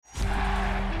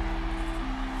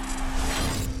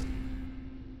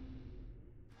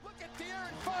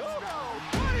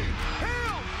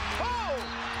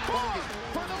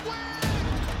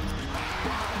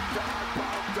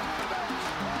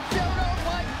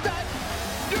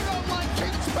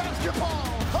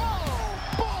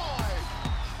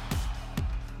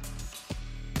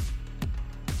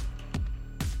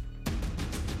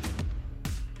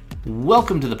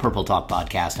Welcome to the Purple Talk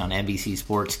podcast on NBC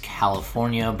Sports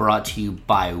California, brought to you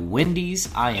by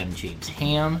Wendy's. I am James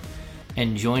Ham,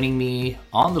 and joining me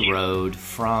on the road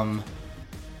from,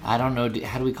 I don't know,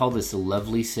 how do we call this, the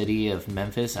lovely city of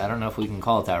Memphis? I don't know if we can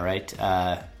call it that, right?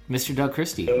 Mr. Doug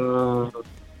Christie.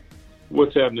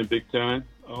 What's happening, big time?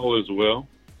 All is well.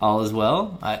 All is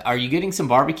well? Are you getting some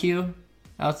barbecue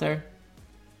out there?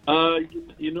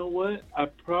 You know what? I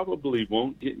probably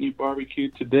won't get any barbecue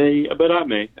today, but I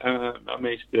may. I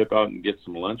may step out and get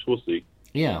some lunch. We'll see.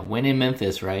 Yeah, when in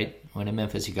Memphis, right? When in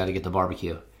Memphis, you got to get the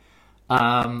barbecue.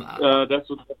 That's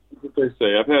what they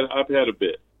say. I've had a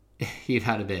bit. You've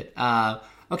had a bit.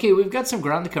 Okay, we've got some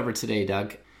ground to cover today,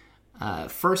 Doug.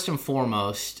 First and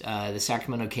foremost, the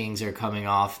Sacramento Kings are coming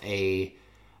off a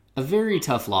very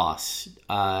tough loss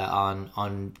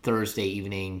on Thursday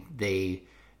evening. They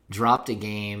dropped a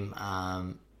game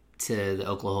to the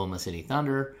Oklahoma City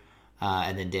Thunder,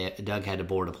 and then Doug had to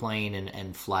board a plane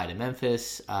and fly to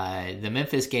Memphis. The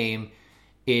Memphis game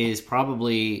is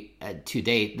probably, to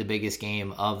date, the biggest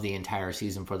game of the entire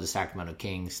season for the Sacramento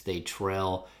Kings. They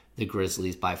trail the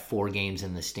Grizzlies by 4 games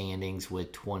in the standings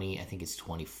with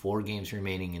 24 games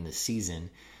remaining in the season.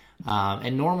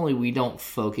 And normally we don't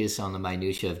focus on the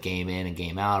minutia of game in and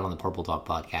game out on the Purple Talk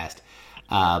podcast.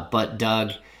 But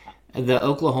Doug, the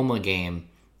Oklahoma game,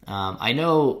 I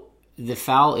know the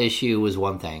foul issue was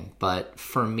one thing, but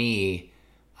for me,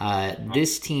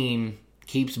 this team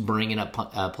keeps bringing up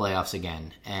playoffs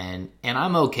again, and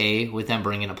I'm okay with them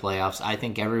bringing up playoffs. I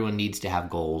think everyone needs to have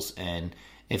goals, and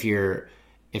if you're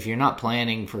not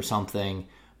planning for something,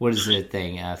 what is the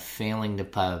thing? Failing to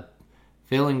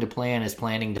plan is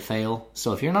planning to fail.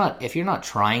 So if you're not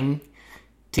trying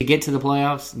to get to the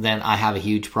playoffs, then I have a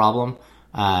huge problem.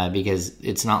 Because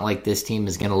it's not like this team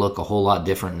is going to look a whole lot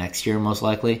different next year, most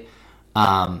likely.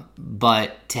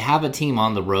 But to have a team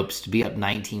on the ropes, to be up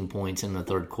 19 points in the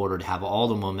third quarter, to have all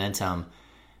the momentum,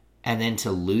 and then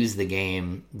to lose the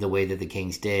game the way that the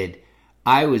Kings did,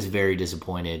 I was very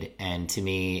disappointed. And to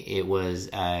me, it was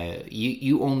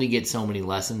you only get so many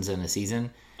lessons in a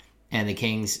season, and the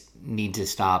Kings need to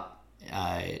stop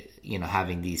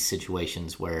having these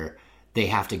situations where they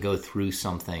have to go through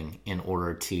something in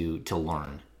order to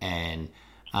learn. And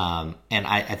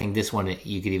I think this one,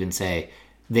 you could even say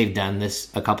they've done this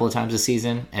a couple of times this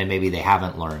season, and maybe they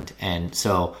haven't learned. And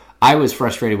so I was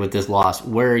frustrated with this loss.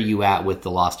 Where are you at with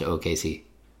the loss to OKC?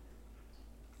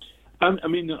 I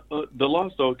mean, the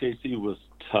loss to OKC was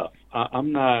tough.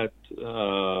 I'm not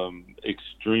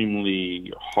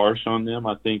extremely harsh on them.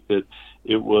 I think that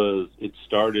it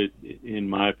started, in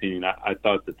my opinion, I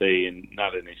thought that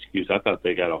not an excuse, I thought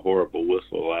they got a horrible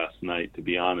whistle last night, to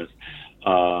be honest.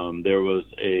 There was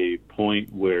a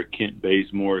point where Kent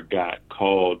Bazemore got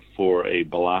called for a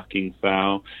blocking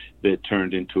foul that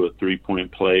turned into a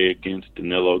 3-point play against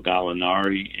Danilo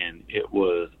Gallinari, and it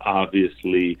was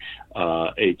obviously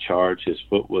a charge. His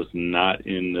foot was not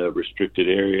in the restricted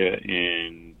area,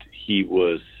 and he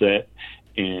was set.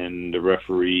 And the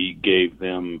referee gave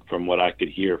them, from what I could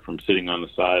hear from sitting on the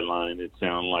sideline, it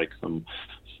sounded like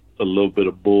a little bit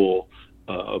of bull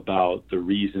about the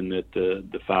reason that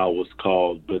the foul was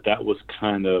called. But that was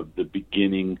kind of the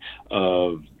beginning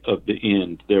of the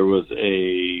end. There was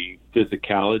a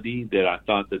physicality that I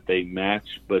thought that they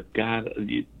matched, but got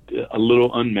a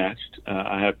little unmatched.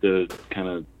 I have to kind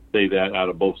of say that out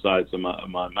of both sides of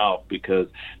my mouth, because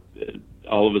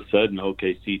all of a sudden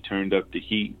OKC turned up the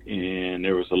heat, and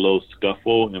there was a little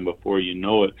scuffle, and before you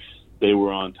know it, they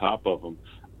were on top of them.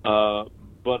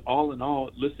 But all in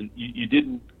all, listen, you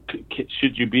didn't.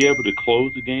 Should you be able to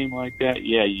close a game like that?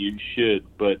 Yeah, you should,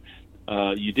 but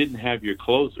you didn't have your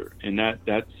closer, and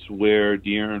that's where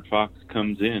De'Aaron Fox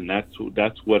comes in. That's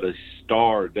what a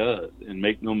star does, and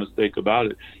make no mistake about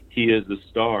it, he is a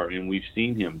star, and we've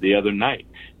seen him the other night.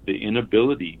 The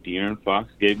inability, De'Aaron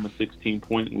Fox gave him a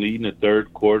 16-point lead in the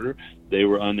third quarter. They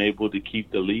were unable to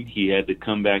keep the lead. He had to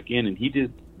come back in, and he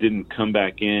didn't come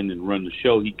back in and run the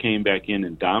show. He came back in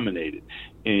and dominated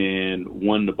and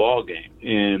won the ball game.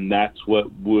 And that's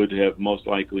what would have most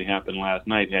likely happened last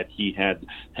night had he had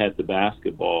the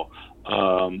basketball.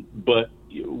 But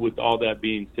with all that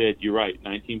being said, you're right.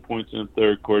 19 points in the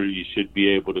third quarter, you should be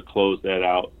able to close that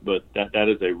out. But that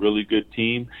is a really good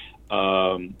team.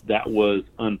 That was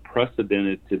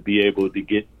unprecedented to be able to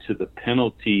get to the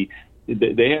penalty.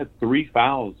 They had 3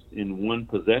 fouls in one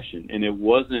possession, and it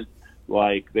wasn't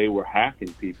like they were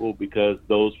hacking people, because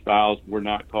those fouls were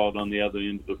not called on the other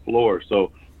end of the floor.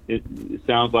 So it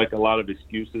sounds like a lot of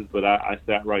excuses, but I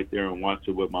sat right there and watched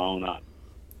it with my own eyes.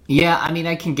 Yeah, I mean,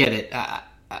 I can get it.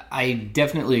 I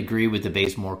definitely agree with the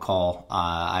Bazemore call.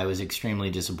 I was extremely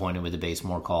disappointed with the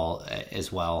Bazemore call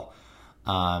as well.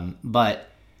 But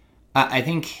I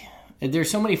think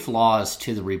there's so many flaws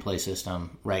to the replay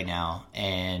system right now.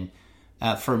 And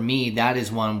for me, that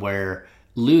is one where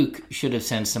Luke should have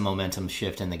sensed a momentum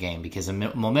shift in the game, because a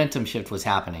momentum shift was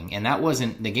happening. And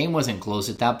the game wasn't close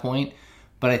at that point.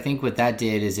 But I think what that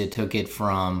did is it took it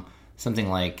from something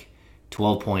like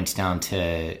 12 points down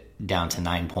to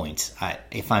 9 points,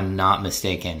 if I'm not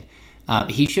mistaken.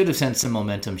 He should have sensed some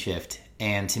momentum shift.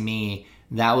 And to me,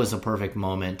 that was a perfect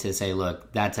moment to say,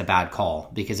 look, that's a bad call,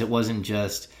 because it wasn't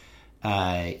just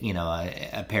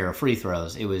a pair of free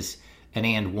throws. It was an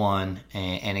and one,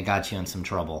 and it got you in some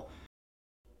trouble.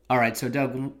 All right, so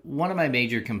Doug, one of my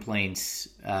major complaints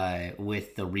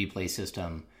with the replay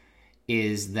system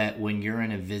is that when you're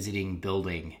in a visiting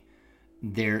building,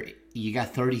 you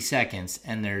got 30 seconds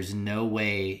and there's no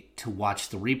way to watch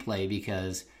the replay,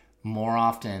 because more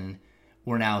often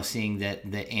we're now seeing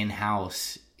that the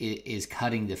in-house is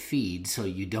cutting the feed so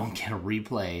you don't get a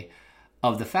replay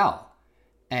of the foul.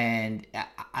 And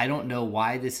I don't know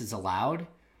why this is allowed,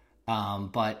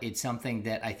 but it's something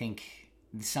that I think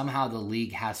somehow the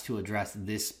league has to address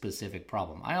this specific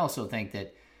problem. I also think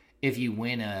that if you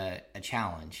win a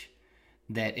challenge,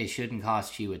 that it shouldn't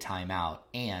cost you a timeout,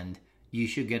 and you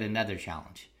should get another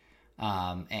challenge.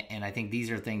 And I think these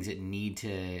are things that need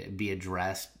to be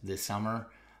addressed this summer.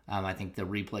 I think the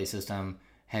replay system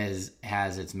has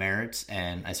its merits,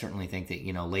 and I certainly think that,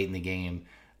 late in the game,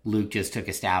 Luke just took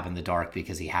a stab in the dark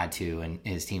because he had to, and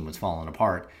his team was falling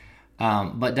apart.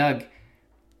 But Doug,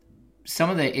 some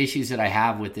of the issues that I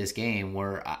have with this game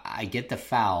were I get the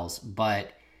fouls,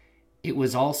 but it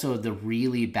was also the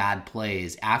really bad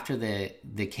plays after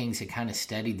the Kings had kind of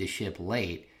steadied the ship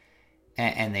late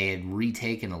and they had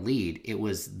retaken a lead. It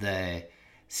was the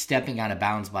stepping out of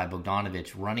bounds by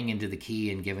Bogdanovic, running into the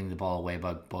key and giving the ball away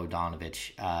by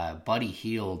Bogdanovic. Buddy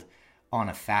Hield on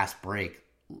a fast break,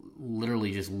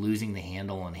 literally just losing the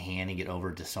handle and handing it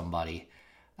over to somebody.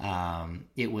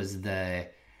 It was the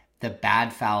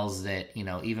bad fouls that,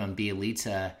 even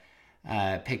Bielitsa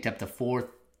picked up the fourth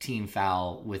team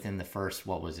foul within the first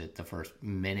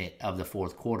minute of the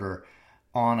fourth quarter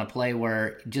on a play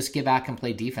where just get back and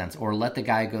play defense, or let the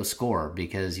guy go score,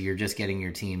 because you're just getting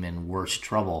your team in worse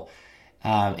trouble.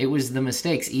 It was the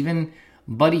mistakes. Even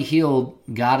Buddy Hield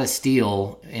got a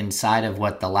steal inside of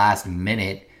the last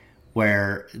minute,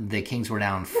 where the Kings were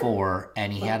down 4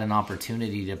 and he had an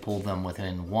opportunity to pull them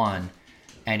within 1,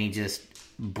 and he just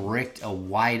bricked a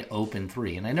wide open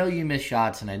 3. And I know you miss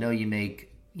shots, and I know you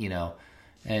make,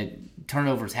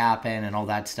 turnovers happen and all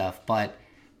that stuff, but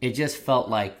it just felt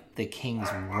like the Kings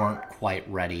weren't quite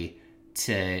ready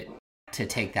to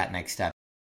take that next step.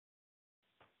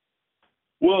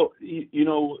 Well,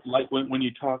 like when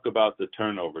you talk about the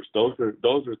turnovers, those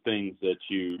are things that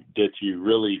you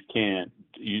really can't.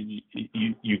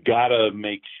 You gotta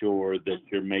make sure that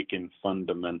you're making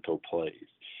fundamental plays.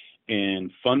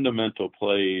 And fundamental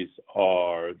plays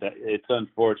it's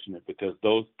unfortunate because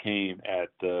those came at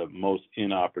the most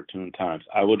inopportune times.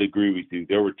 I would agree with you.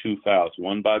 There were 2 fouls,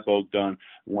 one by Bogdan,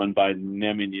 one by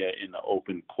Nemanja in the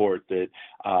open court, that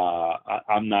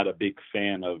I'm not a big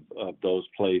fan of those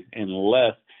plays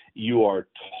unless you are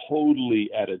totally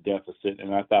at a deficit.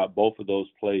 And I thought both of those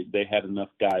plays, they had enough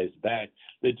guys back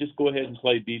that just go ahead and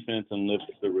play defense and live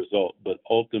with the result. But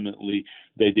ultimately,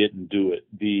 they didn't do it.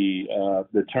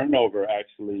 The turnover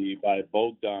actually by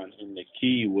Bogdan in the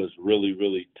key was really,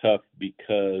 really tough,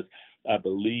 because I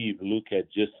believe Luke had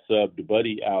just subbed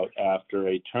Buddy out after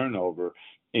a turnover,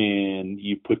 and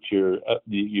you put your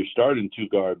starting 2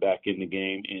 guard back in the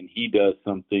game, and he does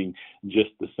something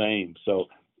just the same. So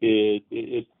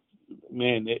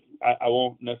I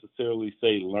won't necessarily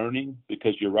say learning,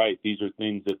 because you're right. These are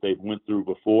things that they've went through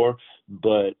before,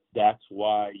 but that's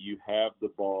why you have the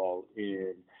ball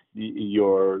in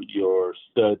your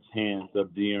stud's hands of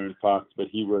De'Aaron Fox. But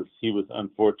he was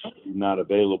unfortunately not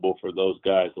available for those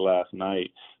guys last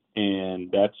night,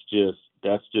 and that's just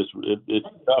it's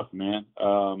tough, man.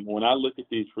 When I look at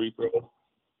these free throws,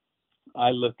 I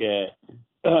look at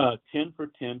 10 for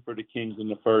 10 for the Kings in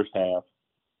the first half.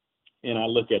 And I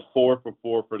look at 4 for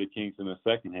 4 for the Kings in the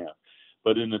second half.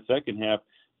 But in the second half,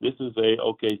 this is a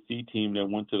OKC team that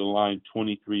went to the line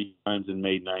 23 times and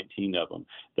made 19 of them.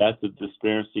 That's a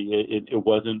disparity. It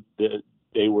wasn't that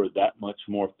they were that much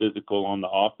more physical on the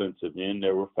offensive end.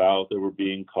 There were fouls that were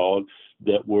being called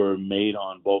that were made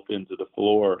on both ends of the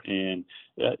floor. And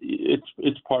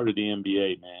it's part of the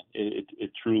NBA, man.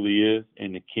 It truly is.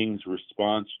 And the Kings'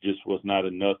 response just was not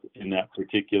enough in that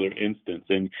particular instance.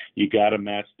 And you got to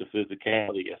match the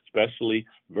physicality, especially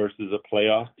versus a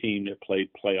playoff team that played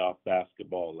playoff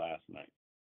basketball last night.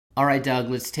 All right, Doug,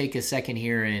 let's take a second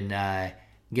here and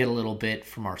get a little bit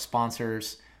from our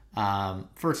sponsors.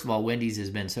 First of all, Wendy's has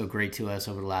been so great to us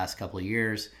over the last couple of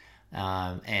years.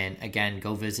 And again,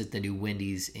 go visit the new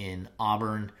Wendy's in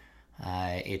Auburn.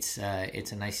 It's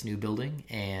a nice new building,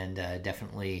 and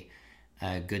definitely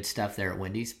good stuff there at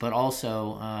Wendy's. But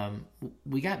also,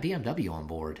 we got BMW on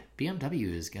board.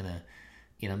 BMW is gonna,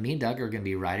 me and Doug are gonna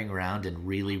be riding around in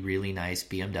really, really nice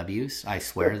BMWs. I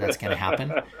swear that's gonna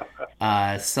happen.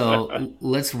 So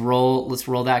let's roll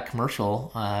that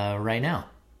commercial right now.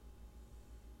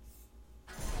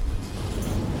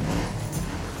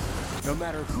 No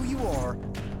matter who you are,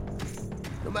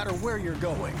 no matter where you're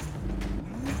going,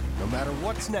 no matter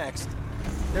what's next,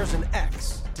 there's an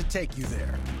X to take you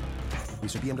there.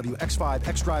 These are BMW X5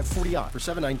 xDrive 40i for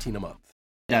 $719 a month.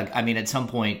 Doug, I mean, at some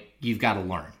point, you've got to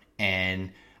learn.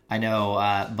 And I know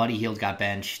Buddy Hield got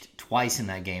benched twice in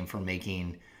that game for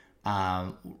making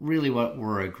really what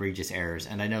were egregious errors.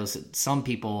 And I know some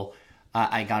people,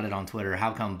 I got it on Twitter,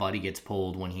 how come Buddy gets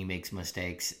pulled when he makes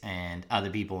mistakes and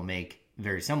other people make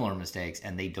very similar mistakes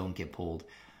and they don't get pulled?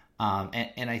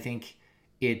 And I think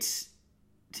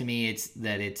to me,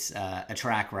 it's a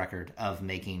track record of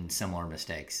making similar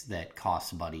mistakes that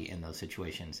cost Buddy in those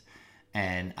situations.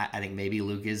 And I think maybe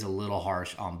Luke is a little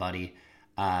harsh on Buddy,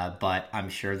 but I'm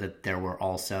sure that there were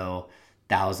also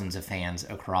thousands of fans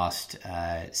across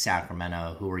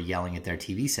Sacramento who were yelling at their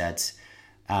TV sets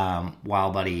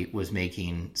while Buddy was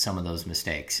making some of those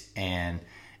mistakes. And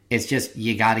it's just,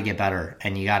 you got to get better,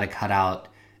 and you got to cut out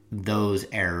those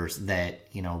errors that,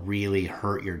 really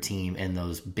hurt your team in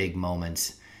those big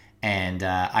moments. And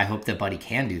I hope that Buddy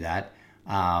can do that.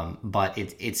 But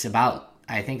it's about,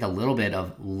 I think, a little bit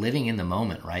of living in the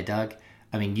moment, right, Doug?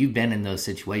 I mean, you've been in those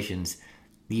situations.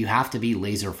 You have to be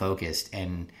laser focused.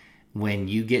 And when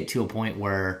you get to a point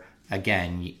where,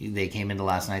 again, they came into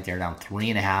last night, they're down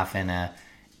 3.5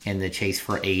 in the chase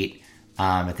for 8.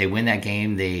 If they win that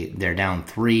game, they're down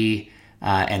 3.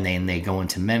 And then they go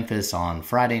into Memphis on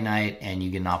Friday night, and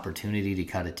you get an opportunity to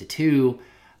cut it to 2.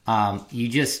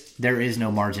 There is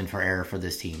no margin for error for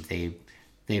this team.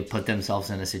 They've put themselves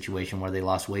in a situation where they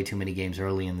lost way too many games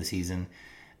early in the season,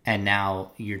 and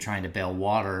now you're trying to bail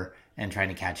water and trying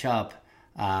to catch up.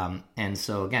 And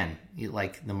so again,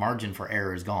 the margin for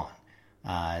error is gone.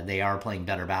 They are playing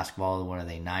better basketball. What are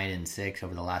they, 9-6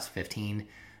 over the last 15?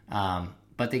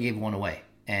 But they gave one away.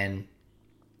 And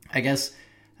I guess,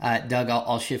 Doug,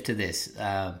 I'll shift to this.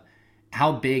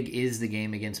 How big is the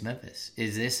game against Memphis?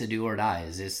 Is this a do or die?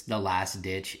 Is this the last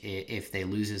ditch? If they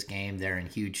lose this game, they're in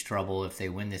huge trouble. If they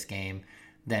win this game,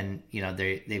 then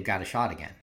they've got a shot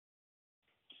again.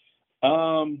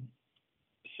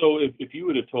 So if you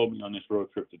would have told me on this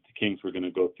road trip that the Kings were going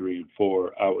to go 3-4,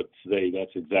 I would say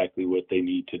that's exactly what they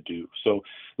need to do. So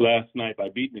last night, by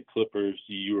beating the Clippers,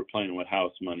 you were playing with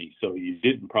house money. So you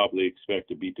didn't probably expect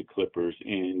to beat the Clippers,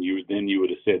 and you would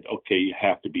have said, okay, you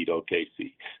have to beat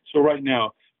OKC. So right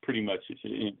now, pretty much,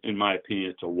 in my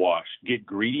opinion, it's a wash. Get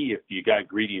greedy. If you got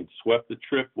greedy and swept the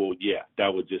trip, well, yeah,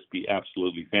 that would just be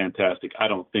absolutely fantastic. I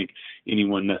don't think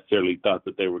anyone necessarily thought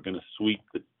that they were going to sweep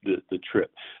the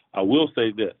trip. I will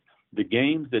say this. The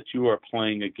games that you are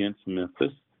playing against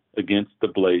Memphis, against the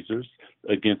Blazers,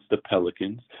 against the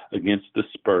Pelicans, against the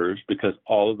Spurs, because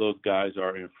all of those guys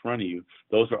are in front of you,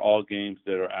 those are all games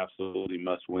that are absolutely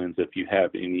must-wins if you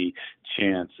have any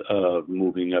chance of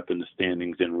moving up in the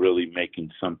standings and really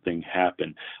making something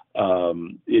happen.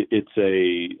 And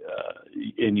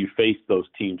you face those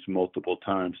teams multiple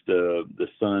times. The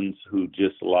Suns, who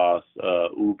just lost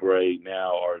Oubre,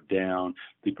 now are down.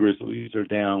 The Grizzlies are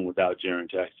down without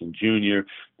Jaren Jackson Jr.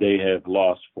 They have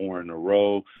lost 4 in a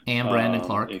row. And Brandon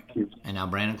Clark. And now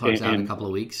Brandon Clark's out in a couple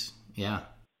of weeks. Yeah.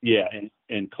 Yeah,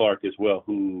 and Clark as well,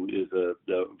 who is the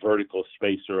vertical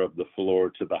spacer of the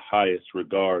floor to the highest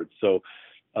regard. So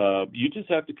you just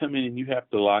have to come in and you have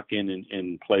to lock in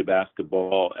and play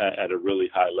basketball at a really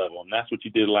high level. And that's what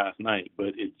you did last night,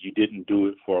 but you didn't do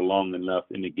it for long enough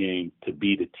in the game to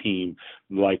beat a team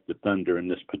like the Thunder in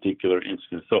this particular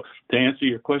instance. So to answer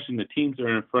your question, the teams that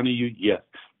are in front of you, yes,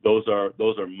 those are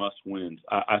must-wins.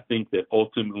 I think that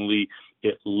ultimately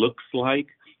it looks like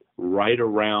right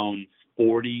around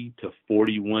 40 to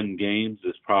 41 games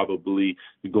is probably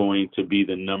going to be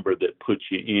the number that puts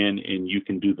you in, and you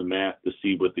can do the math to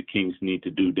see what the Kings need to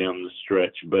do down the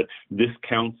stretch. But this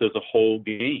counts as a whole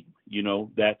game.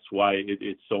 That's why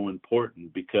it's so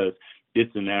important, because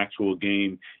it's an actual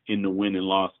game in the win and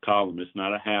loss column. It's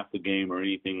not a half a game or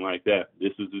anything like that.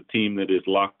 This is a team that is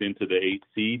locked into the 8th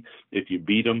seed. If you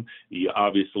beat them, you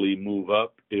obviously move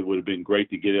up. It would have been great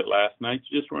to get it last night.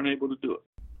 You just weren't able to do it.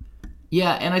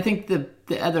 Yeah, and I think the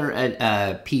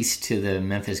other piece to the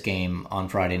Memphis game on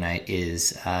Friday night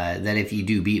is that if you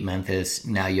do beat Memphis,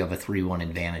 now you have a 3-1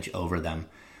 advantage over them.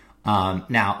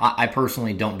 Now, I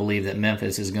personally don't believe that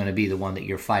Memphis is going to be the one that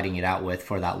you're fighting it out with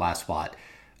for that last spot.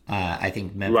 I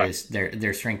think Memphis,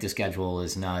 their strength of schedule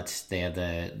is nuts. They have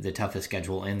the toughest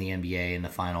schedule in the NBA in the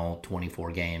final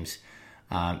 24 games.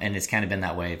 And it's kind of been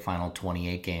that way, final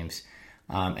 28 games.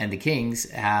 And the Kings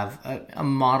have a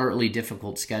moderately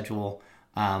difficult schedule.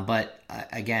 But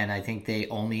again, I think they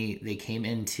came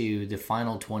into the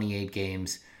final 28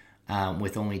 games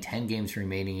with only 10 games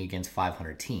remaining against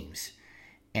 500 teams.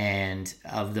 And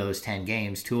of those 10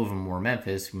 games, 2 of them were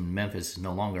Memphis. Memphis is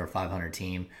no longer a 500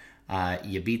 team.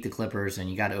 You beat the Clippers and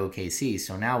you got OKC.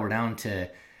 So now we're down to,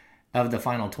 of the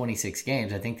final 26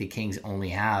 games, I think the Kings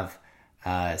only have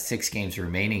 6 games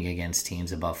remaining against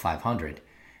teams above 500.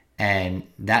 And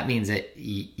that means that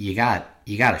you got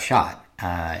a shot.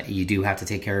 You do have to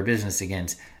take care of business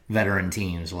against veteran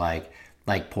teams like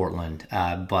Portland.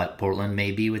 But Portland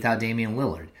may be without Damian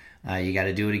Lillard. You got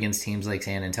to do it against teams like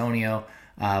San Antonio.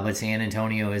 But San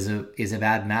Antonio is a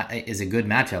good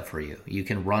matchup for you. You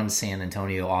can run San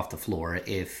Antonio off the floor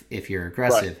if you're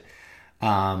aggressive.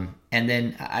 Right. And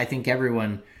then I think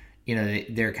everyone,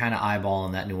 they're kind of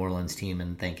eyeballing that New Orleans team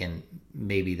and thinking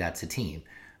maybe that's a team.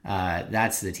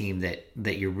 That's the team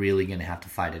that you're really going to have to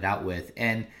fight it out with.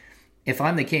 And if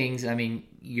I'm the Kings, I mean,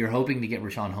 you're hoping to get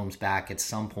Richaun Holmes back at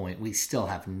some point. We still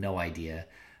have no idea.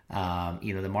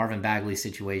 The Marvin Bagley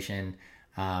situation.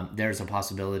 There's a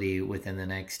possibility within the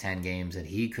next 10 games that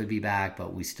he could be back,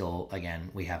 but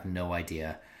we have no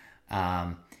idea.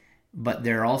 But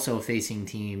they're also facing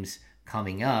teams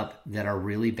coming up that are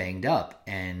really banged up.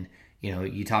 And,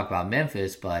 you talk about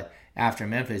Memphis, but after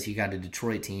Memphis, you got a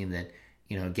Detroit team that,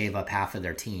 gave up half of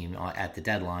their team at the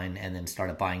deadline and then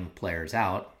started buying players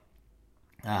out.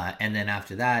 And then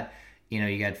after that,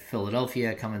 you got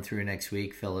Philadelphia coming through next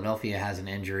week. Philadelphia has an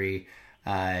injury.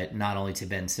 Not only to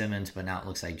Ben Simmons, but now it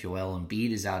looks like Joel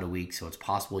Embiid is out a week, so it's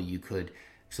possible you could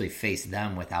actually face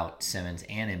them without Simmons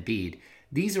and Embiid.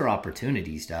 These are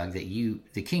opportunities, Doug, that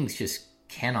the Kings just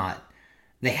cannot.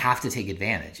 They have to take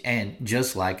advantage, and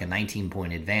just like a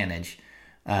 19-point advantage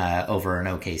over an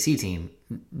OKC team,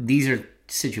 these are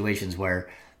situations where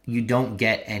you don't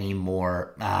get any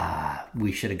more.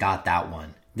 We should have got that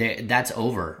one. That's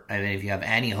over. I mean, if you have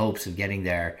any hopes of getting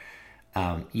there.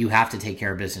 You have to take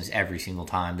care of business every single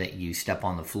time that you step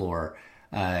on the floor,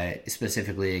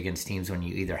 specifically against teams when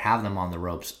you either have them on the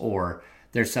ropes or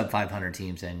they're sub-500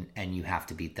 teams and you have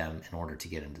to beat them in order to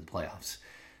get into the playoffs.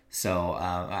 So,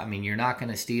 you're not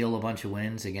going to steal a bunch of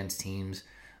wins against teams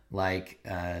like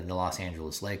the Los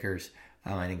Angeles Lakers.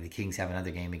 I think the Kings have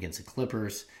another game against the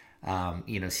Clippers.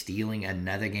 Stealing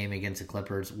another game against the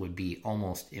Clippers would be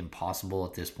almost impossible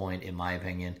at this point, in my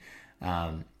opinion.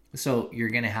 So you're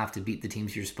going to have to beat the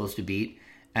teams you're supposed to beat.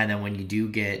 And then when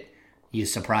you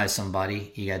surprise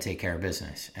somebody, you got to take care of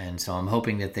business. And so I'm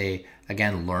hoping that they,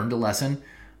 again, learned a lesson.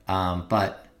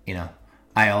 But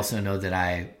I also know that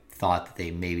I thought that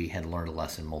they maybe had learned a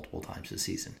lesson multiple times this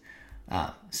season.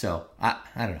 So I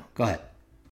don't know. Go ahead.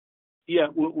 Yeah,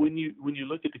 when you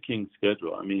look at the Kings'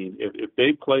 schedule, I mean, if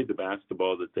they play the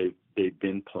basketball that they've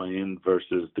been playing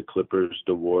versus the Clippers,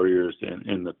 the Warriors,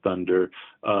 and the Thunder,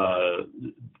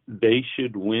 they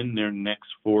should win their next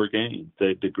 4 games.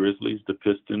 The Grizzlies, the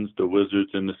Pistons, the Wizards,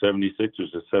 and the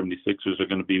 76ers. The 76ers are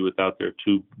going to be without their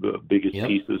 2 biggest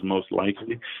pieces, most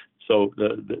likely. So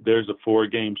there's a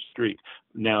 4-game streak.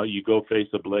 Now you go face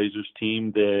a Blazers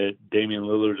team that Damian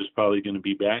Lillard is probably going to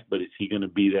be back, but is he going to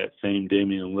be that same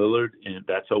Damian Lillard? And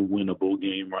that's a winnable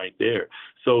game right there.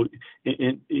 So,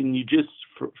 and you just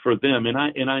for them, and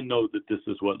I know that this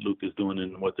is what Luke is doing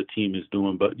and what the team is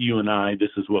doing, but you and I, this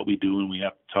is what we do, and we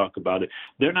have to talk about it.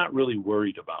 They're not really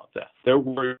worried about that. They're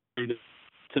worried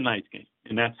tonight's game.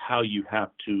 And that's how you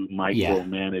have to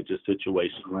micromanage a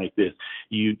situation like this.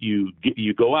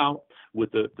 You go out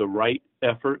with the right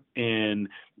effort and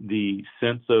the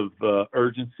sense of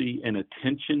urgency and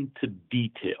attention to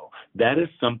detail. That is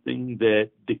something that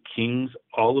the Kings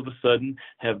all of a sudden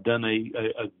have done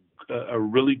a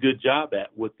really good job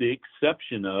at, with the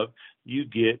exception of you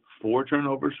get 4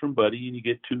 turnovers from Buddy and you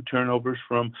get 2 turnovers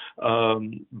from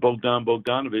Bogdan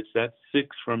Bogdanovic. That's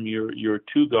 6 from your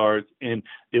 2 guards. And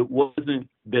it wasn't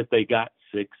that they got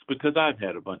 6, because I've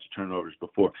had a bunch of turnovers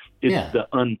before. It's the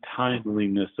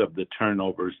untimeliness of the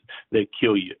turnovers that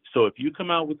kill you. So if you come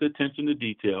out with attention to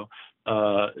detail,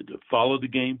 follow the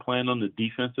game plan on the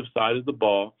defensive side of the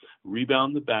ball,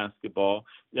 rebound the basketball,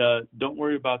 don't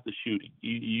worry about the shooting.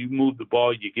 You move the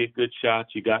ball, you get good shots,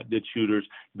 you got good shooters.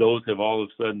 Those have all of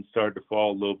a sudden started to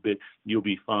fall a little bit. You'll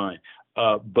be fine.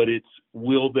 But it's,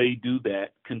 will they do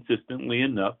that consistently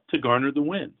enough to garner the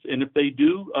wins? And if they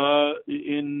do,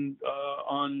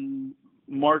 on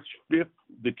March 5th,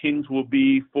 the Kings will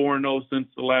be 4-0 since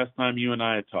the last time you and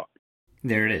I had talked.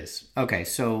 There it is. Okay,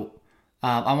 so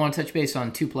I want to touch base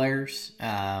on two players,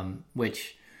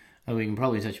 which we can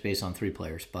probably touch base on three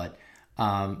players, but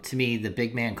to me, the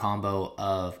big man combo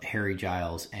of Harry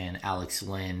Giles and Alex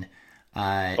Lynn,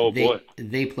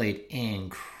 they played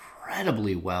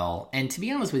incredibly well. And to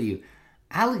be honest with you,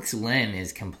 Alex Lynn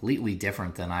is completely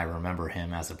different than I remember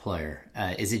him as a player.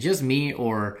 Is it just me,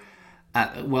 or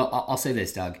well, I'll say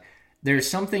this, Doug. There's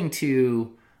something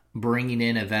to bringing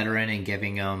in a veteran and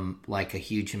giving him like a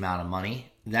huge amount of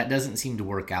money. That doesn't seem to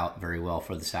work out very well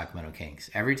for the Sacramento Kings.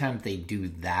 Every time they do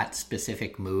that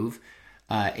specific move,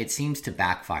 it seems to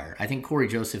backfire. I think Corey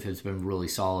Joseph has been really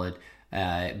solid,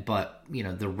 but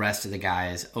the rest of the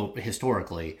guys,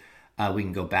 historically, we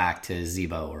can go back to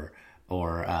Zebo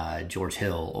or George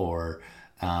Hill or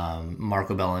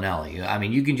Marco Bellinelli. I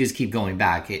mean, you can just keep going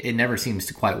back. It never seems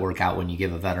to quite work out when you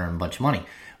give a veteran a bunch of money.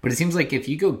 But it seems like if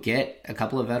you go get a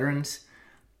couple of veterans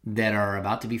that are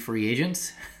about to be free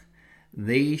agents,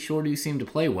 they sure do seem to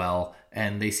play well,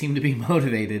 and they seem to be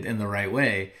motivated in the right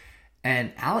way.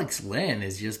 And Alex Lynn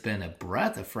has just been a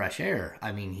breath of fresh air.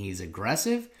 I mean, he's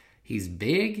aggressive. He's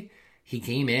big. He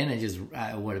came in and just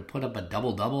would have put up a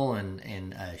double-double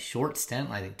in a short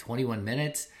stint, I think 21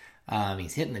 minutes.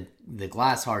 He's hitting the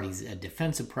glass hard. He's a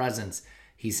defensive presence.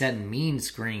 He's setting mean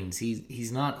screens.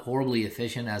 He's not horribly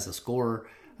efficient as a scorer,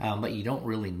 but you don't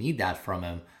really need that from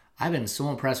him. I've been so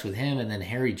impressed with him. And then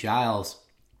Harry Giles,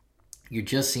 you're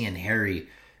just seeing Harry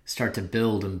start to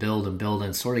build and build and build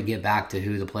and sort of get back to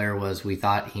who the player was we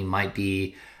thought he might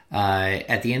be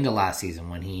at the end of last season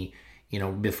when he,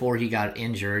 before he got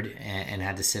injured and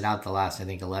had to sit out the last, I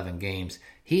think, 11 games.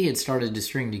 He had started to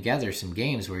string together some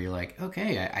games where you're like,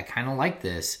 okay, I kind of like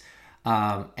this.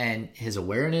 And his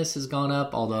awareness has gone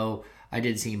up, although I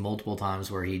did see multiple times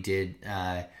where he didn't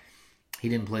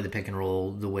play the pick and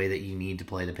roll the way that you need to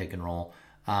play the pick and roll.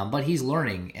 But he's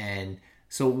learning. And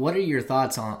so what are your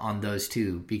thoughts on those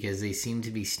two? Because they seem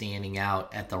to be standing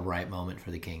out at the right moment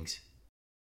for the Kings.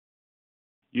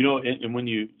 And when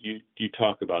you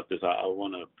talk about this, I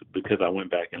want to, because I went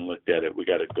back and looked at it, we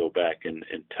got to go back and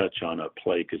touch on a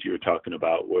play, because you were talking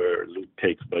about where Luke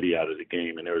takes Buddy out of the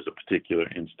game, and there was a particular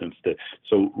instance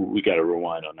so we got to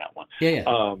rewind on that one. Yeah.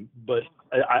 But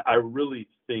I really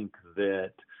think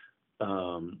that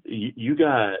you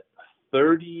got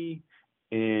 30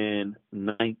 and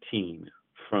 19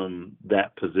 from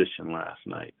that position last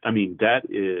night. I mean, that's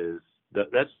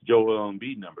Joel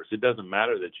Embiid numbers. It doesn't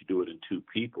matter that you do it in two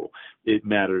people. It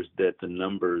matters that the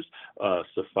numbers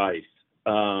suffice.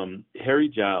 Harry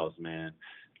Giles, man,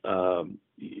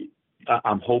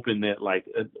 I'm hoping that like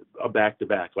a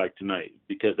back-to-back like tonight,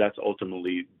 because that's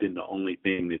ultimately been the only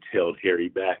thing that's held Harry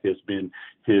back has been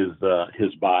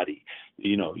his body.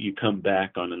 You come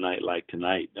back on a night like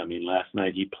tonight. I mean, last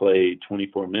night he played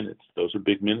 24 minutes. Those are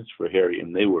big minutes for Harry,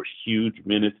 and they were huge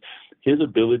minutes. His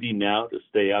ability now to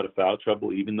stay out of foul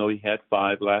trouble, even though he had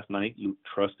 5 last night, Luke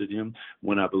trusted him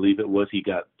when I believe it was he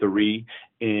got 3,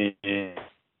 and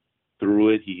through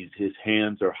it, his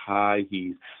hands are high.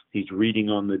 He's reading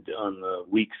on the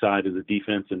weak side of the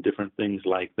defense and different things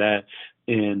like that.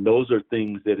 And those are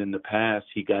things that in the past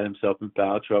he got himself in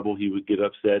foul trouble. He would get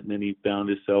upset, and then he found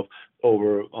himself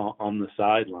over on the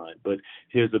sideline. But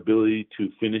his ability to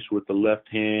finish with the left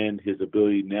hand, his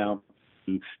ability now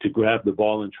to grab the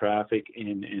ball in traffic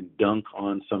and dunk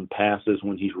on some passes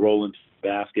when he's rolling to the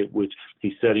basket, which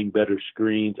he's setting better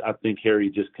screens. I think Harry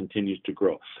just continues to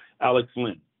grow. Alex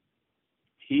Lynn,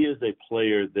 he is a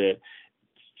player that,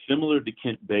 similar to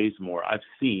Kent Bazemore, I've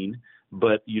seen,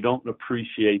 but you don't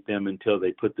appreciate them until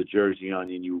they put the jersey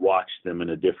on and you watch them in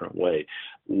a different way.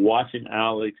 Watching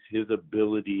Alex, his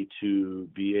ability to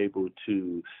be able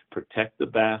to protect the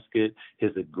basket,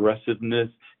 his aggressiveness,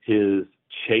 his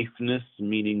chafeness,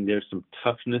 meaning there's some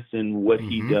toughness in what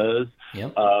he does.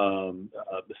 Yep.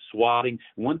 The swatting.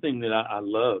 One thing that I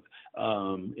love,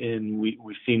 and we've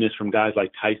seen this from guys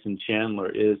like Tyson Chandler,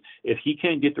 is if he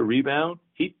can't get the rebound,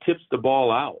 he tips the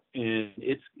ball out, and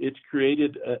it's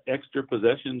created extra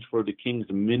possessions for the Kings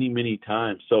many, many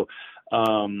times. So,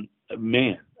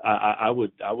 man, I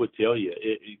would tell you,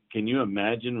 can you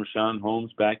imagine Rashawn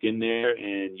Holmes back in there,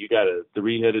 and you got a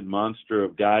 3-headed monster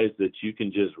of guys that you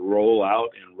can just roll out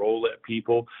and roll at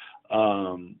people?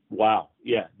 Wow.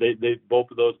 Yeah, they both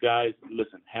of those guys,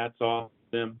 listen, hats off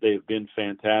to them. They've been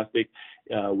fantastic.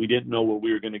 We didn't know what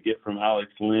we were going to get from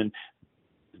Alex Lynn.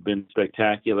 been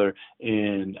spectacular.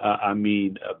 And I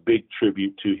mean, a big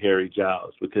tribute to Harry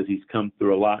Giles, because he's come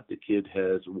through a lot. The kid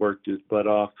has worked his butt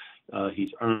off.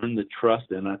 He's earned the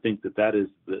trust, and I think that is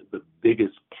the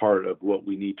biggest part of what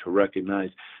we need to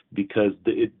recognize, because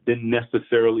it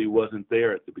necessarily wasn't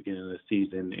there at the beginning of the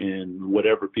season. And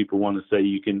whatever people want to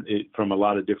say, from a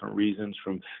lot of different reasons,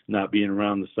 from not being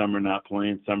around the summer, not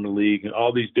playing summer league, and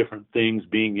all these different things,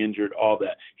 being injured, all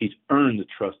that. He's earned the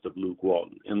trust of Luke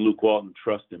Walton, and Luke Walton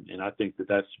trusts him. And I think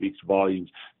that speaks volumes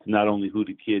to not only who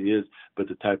the kid is, but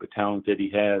the type of talent that he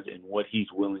has and what he's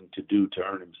willing to do to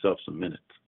earn himself some minutes.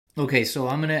 Okay, so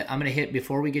I'm gonna hit,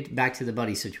 before we get back to the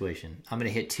Buddy situation, I'm gonna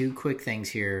hit two quick things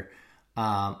here.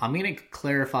 I'm gonna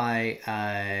clarify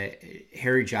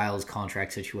Harry Giles'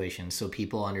 contract situation so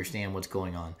people understand what's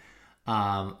going on.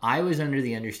 I was under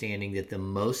the understanding that the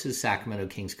most the Sacramento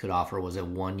Kings could offer was a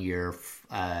one-year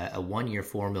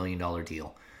 $4 million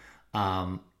deal.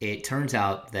 It turns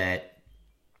out that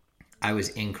I was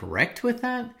incorrect with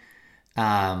that.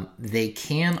 They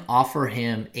can offer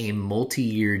him a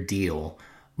multi-year deal,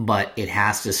 but it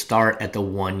has to start at the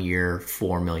 1 year,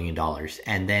 $4 million.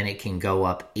 And then it can go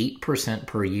up 8%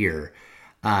 per year.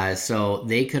 So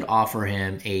they could offer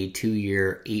him a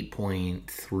 2-year,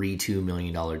 $8.32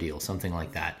 million deal, something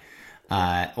like that.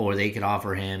 Or they could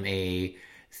offer him a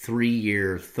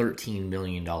 3-year, $13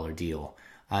 million deal.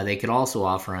 They could also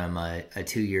offer him a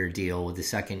 2-year deal with the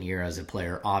second year as a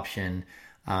player option.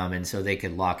 And so they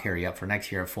could lock Harry up for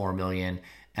next year at $4 million.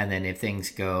 And then if things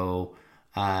go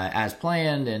as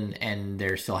planned, and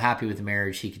they're still happy with the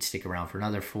marriage, he could stick around for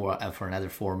another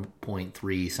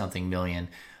 4.3 something million,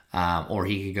 or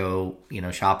he could go,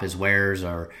 shop his wares.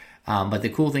 But the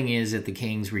cool thing is that the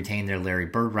Kings retain their Larry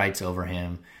Bird rights over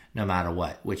him no matter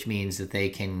what, which means that they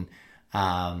can,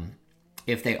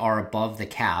 if they are above the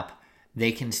cap,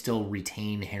 they can still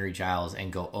retain Harry Giles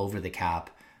and go over the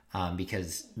cap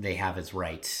because they have his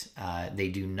rights. They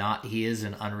do not. He is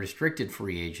an unrestricted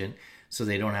free agent, so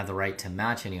they don't have the right to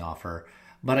match any offer.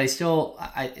 But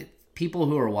people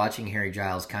who are watching Harry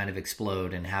Giles kind of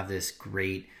explode and have this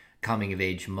great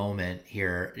coming-of-age moment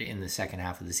here in the second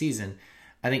half of the season,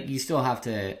 I think you still have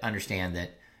to understand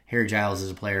that Harry Giles is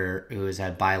a player who has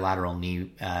had bilateral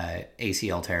knee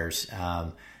ACL tears.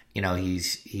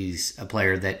 He's a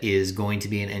player that is going to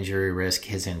be an injury risk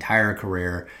his entire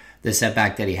career. The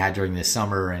setback that he had during the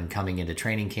summer and coming into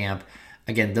training camp,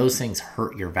 again, those things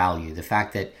hurt your value. The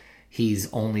fact that he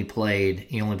only played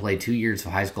 2 years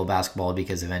of high school basketball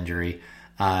because of injury.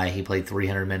 He played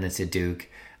 300 minutes at Duke,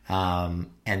 and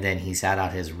then he sat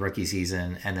out his rookie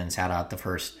season, and then sat out the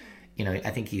first.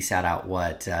 I think he sat out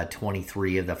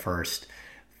 23 of the first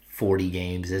 40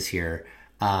 games this year.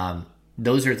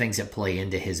 Those are things that play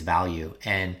into his value,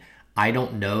 and I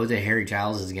don't know that Harry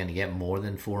Giles is going to get more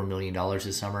than $4 million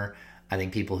this summer. I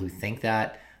think people who think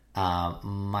that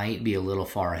might be a little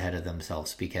far ahead of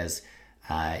themselves, because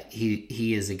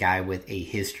he is a guy with a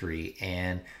history.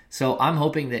 And so I'm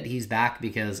hoping that he's back,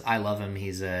 because I love him.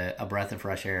 He's a breath of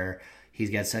fresh air. He's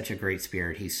got such a great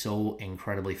spirit. He's so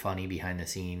incredibly funny behind the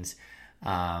scenes.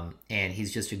 And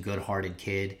he's just a good-hearted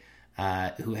kid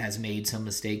who has made some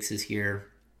mistakes this year,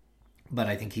 but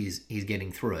I think he's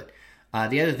getting through it.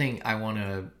 The other thing I want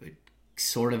to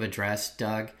sort of address,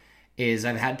 Doug, is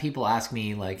I've had people ask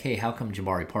me, like, hey, how come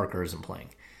Jabari Parker isn't playing?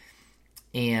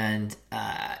 And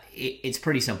it's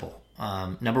pretty simple.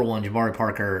 Number one, Jabari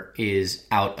Parker is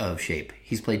out of shape.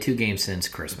 He's played 2 games since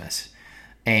Christmas.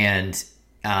 And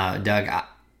Doug,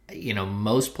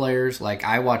 most players, like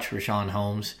I watch Rashawn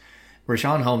Holmes.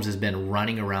 Rashawn Holmes has been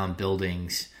running around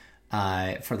buildings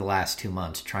for the last 2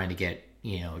 months trying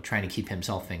to keep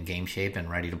himself in game shape and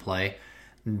ready to play.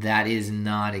 That is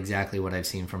not exactly what I've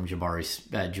seen from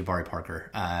Jabari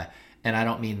Parker. And I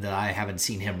don't mean that I haven't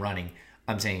seen him running.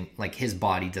 I'm saying, like, his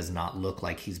body does not look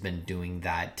like he's been doing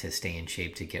that to stay in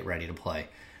shape to get ready to play.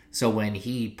 So when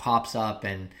he pops up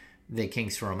and the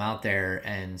Kings throw him out there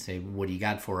and say, what do you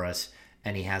got for us?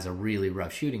 And he has a really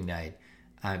rough shooting night.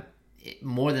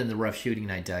 More than the rough shooting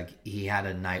night, Doug, he had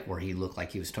a night where he looked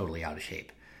like he was totally out of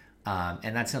shape.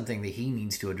 And that's something that he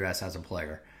needs to address as a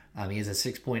player. He has a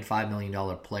 $6.5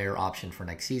 million player option for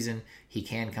next season. He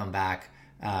can come back,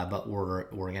 but we're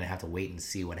going to have to wait and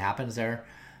see what happens there.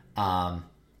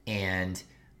 And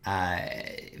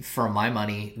for my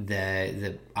money,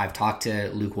 I've talked to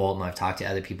Luke Walton, I've talked to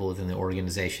other people within the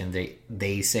organization.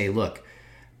 They say, look,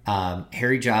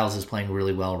 Harry Giles is playing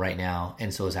really well right now,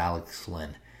 and so is Alex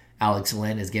Lynn. Alex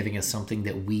Lynn is giving us something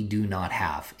that we do not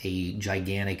have, a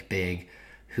gigantic big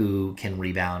who can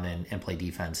rebound and play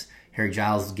defense. Harry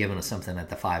Giles is giving us something at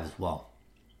the 5 as well.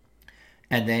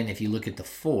 And then if you look at the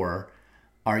 4,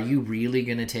 are you really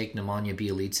going to take Nemanja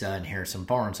Bjelica and Harrison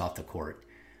Barnes off the court?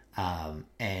 And,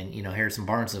 Harrison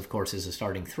Barnes, of course, is a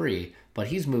starting 3, but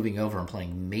he's moving over and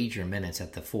playing major minutes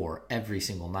at the 4 every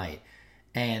single night.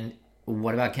 And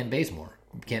what about Kent Bazemore?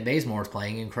 Kent Bazemore is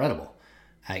playing incredible.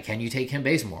 Can you take Kent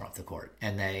Bazemore off the court?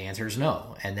 And the answer is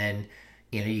no. And then,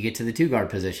 you get to the 2-guard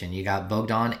position. You got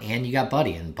Bogdan and you got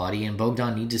Buddy. And Buddy and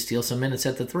Bogdan need to steal some minutes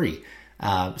at the 3.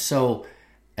 So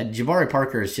Jabari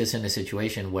Parker is just in a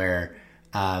situation where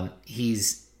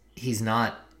he's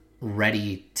not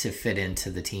ready to fit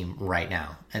into the team right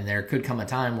now. And there could come a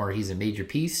time where he's a major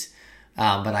piece,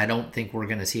 but I don't think we're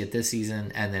going to see it this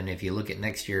season. And then if you look at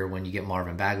next year, when you get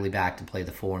Marvin Bagley back to play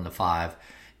the 4 and the 5,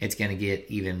 it's going to get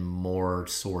even more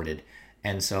sorted.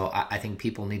 And so I think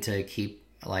people need to keep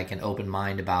an open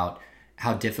mind about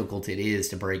how difficult it is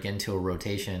to break into a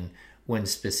rotation when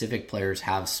specific players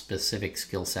have specific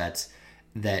skill sets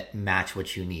that match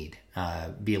what you need.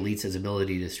 Bielitsa's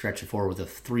ability to stretch the floor with a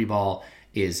 3 ball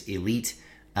is elite.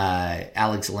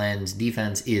 Alex Len's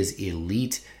defense is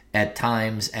elite at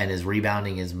times, and his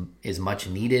rebounding is much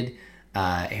needed.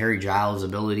 Harry Giles'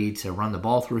 ability to run the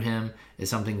ball through him is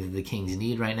something that the Kings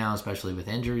need right now, especially with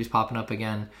injuries popping up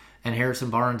again. And Harrison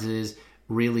Barnes is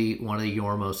really one of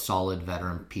your most solid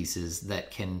veteran pieces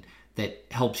that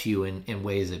helps you in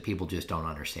ways that people just don't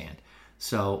understand.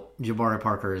 So Jabari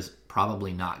Parker is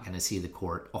probably not going to see the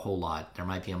court a whole lot. There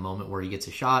might be a moment where he gets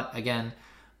a shot again,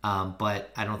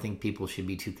 but I don't think people should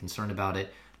be too concerned about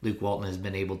it. Luke Walton has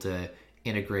been able to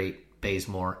integrate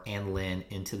Bazemore and Lynn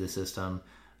into the system,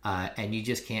 and you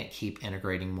just can't keep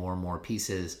integrating more and more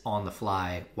pieces on the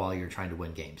fly while you're trying to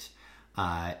win games.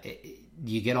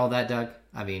 Do you get all that, Doug?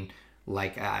 I mean,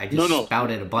 I just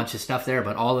spouted a bunch of stuff there,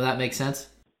 but all of that makes sense?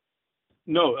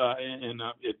 No,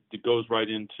 it goes right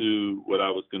into what I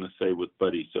was going to say with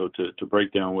Buddy. So to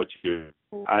break down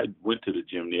I went to the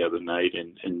gym the other night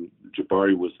and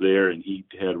Jabari was there and he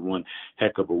had one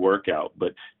heck of a workout.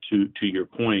 But to your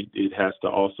point, it has to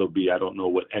also be, I don't know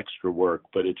what extra work,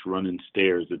 but it's running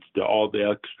stairs. It's all the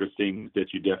extra things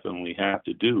that you definitely have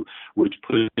to do, which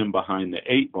puts him behind the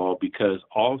 8 ball, because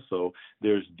also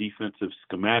there's defensive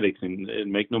schematics.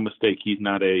 And make no mistake, he's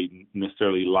not a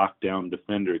necessarily lockdown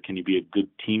defender. Can he be a good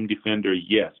team defender?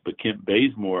 Yes. But Kent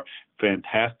Bazemore,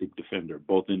 fantastic defender,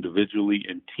 both individually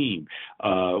and team.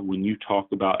 When you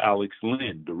talk about Alex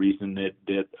Lynn, the reason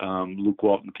that Luke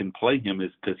Walton can play him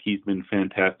is because he's been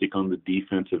fantastic on the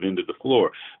defensive end of the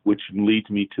floor, which leads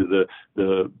me to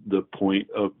the point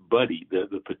of Buddy.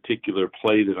 The particular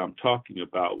play that I'm talking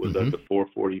about was at the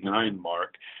 4:49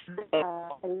 mark.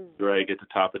 Drag at the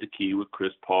top of the key with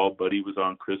Chris Paul. Buddy was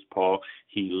on Chris Paul.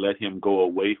 He let him go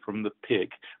away from the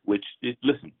pick, which,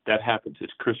 listen, that happens.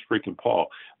 It's Chris freaking Paul.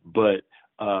 But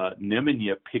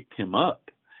Nemanja picked him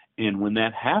up. And when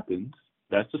that happens,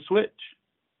 that's a switch.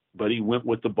 Buddy went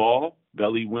with the ball.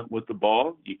 Belly went with the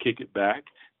ball. You kick it back,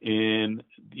 and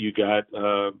you got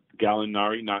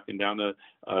Gallinari knocking down a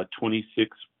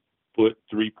 26-foot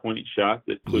three-point shot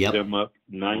that put them up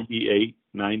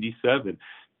 98-97.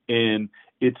 And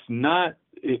it's not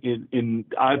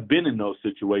I've been in those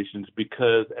situations,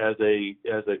 because as a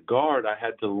guard, I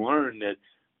had to learn that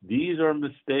these are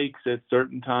mistakes at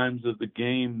certain times of the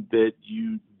game that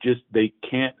they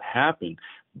can't happen.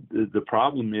 The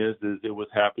problem is it was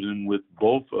happening with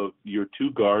both of your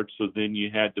 2 guards, so then you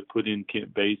had to put in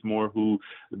Kent Bazemore, who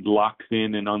locks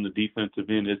in and on the defensive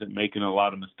end isn't making a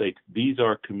lot of mistakes. These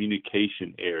are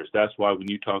communication errors. That's why when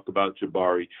you talk about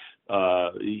Jabari,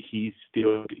 he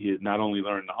not only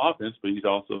learning the offense, but he's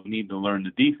also needing to learn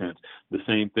the defense. The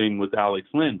same thing with Alex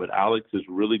Lynn, but Alex is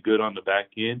really good on the back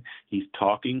end. He's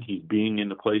talking. He's being in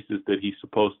the places that he's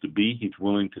supposed to be. He's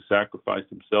willing to sacrifice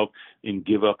himself and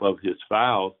give up of his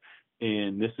fouls.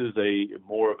 And this is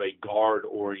more of a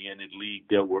guard-oriented league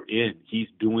that we're in. He's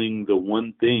doing the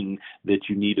one thing that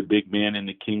you need a big man, and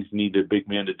the Kings need a big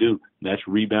man to do. And that's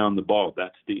rebound the ball.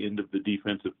 That's the end of the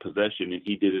defensive possession, and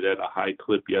he did it at a high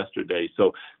clip yesterday.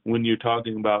 So when you're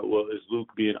talking about, well, is Luke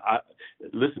being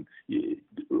listen,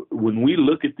 when we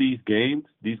look at these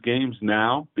games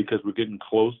now, because we're getting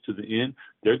close to the end,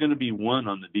 they're going to be won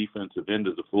on the defensive end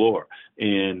of the floor.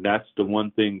 And that's the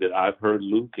one thing that I've heard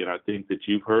Luke, and I think that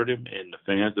you've heard him and the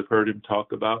fans have heard him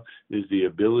talk about, is the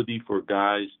ability for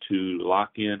guys to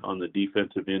lock in on the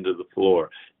defensive end of the floor.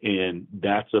 And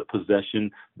that's a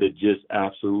possession that just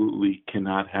absolutely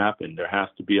cannot happen. There has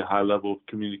to be a high level of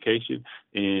communication,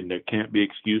 and there can't be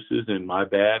excuses and my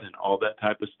bad and all that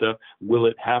type of stuff. Will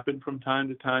it happen from time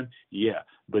to time? Yeah,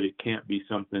 but it can't be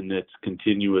something that's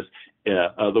continuous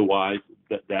Otherwise,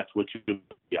 that's what you do.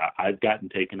 Yeah, I've gotten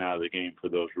taken out of the game for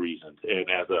those reasons. And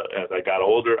as I got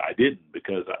older, I didn't,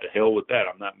 because hell with that.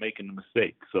 I'm not making a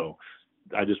mistake. So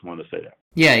I just want to say that.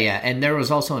 Yeah. And there was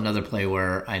also another play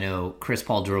where I know Chris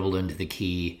Paul dribbled into the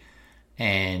key,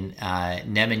 and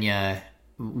Nemanja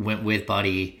went with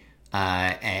Buddy,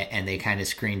 and they kind of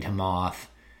screened him off.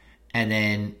 And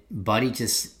then Buddy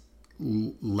just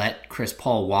let Chris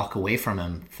Paul walk away from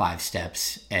him 5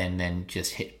 steps and then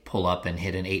just pull up and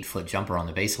hit an 8-foot jumper on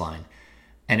the baseline.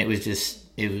 And it was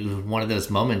one of those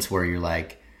moments where you're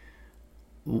like,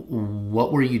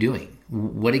 what were you doing?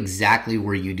 What exactly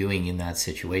were you doing in that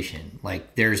situation?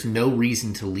 Like, there's no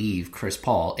reason to leave Chris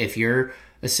Paul. If you're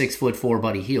a 6'4"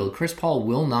 Buddy Hield, Chris Paul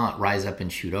will not rise up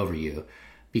and shoot over you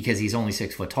because he's only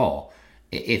 6 foot tall.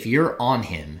 If you're on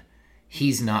him,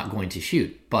 he's not going to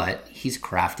shoot, but he's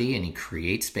crafty and he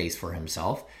creates space for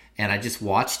himself. And I just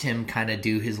watched him kind of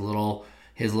do his little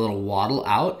waddle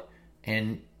out,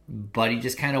 and Buddy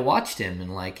just kind of watched him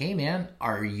and like, hey man,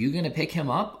 are you going to pick him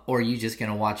up, or are you just going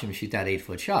to watch him shoot that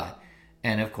 8-foot shot?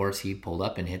 And of course he pulled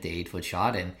up and hit the 8-foot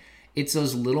shot. And it's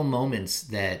those little moments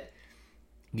that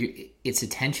it's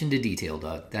attention to detail,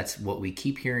 Doug. That's what we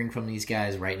keep hearing from these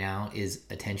guys right now, is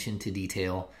attention to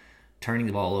detail, turning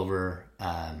the ball over,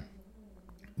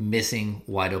 missing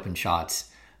wide open shots.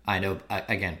 I know,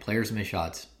 again, players miss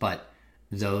shots, but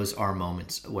those are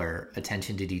moments where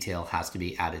attention to detail has to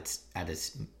be at its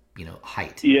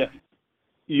height. Yeah,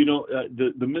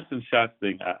 the missing shots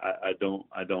thing, I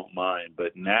don't mind.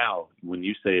 But now, when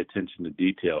you say attention to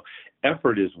detail,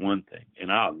 effort is one thing,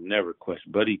 and I'll never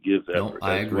question. Buddy gives effort. No,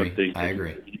 I agree. One thing I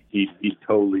agree. He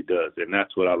totally does, and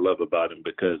that's what I love about him,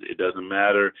 because it doesn't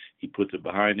matter. He puts it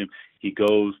behind him. He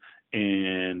goes.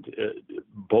 And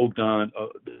Bogdan,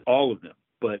 all of them.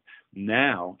 But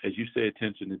now, as you say,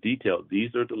 attention to detail,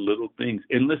 these are the little things.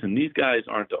 And listen, these guys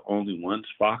aren't the only ones.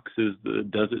 Fox does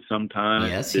it sometimes.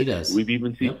 Yes, he does. We've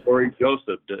even seen Corey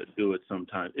Joseph do it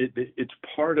sometimes. It's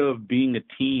part of being a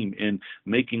team and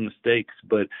making mistakes.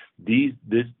 But these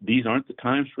aren't the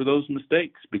times for those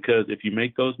mistakes, because if you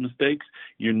make those mistakes,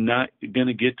 you're not going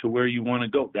to get to where you want to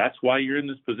go. That's why you're in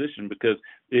this position, because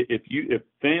if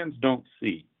fans don't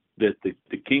see that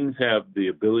the Kings have the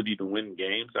ability to win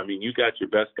games. I mean, you got your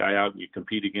best guy out and you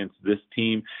compete against this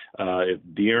team. If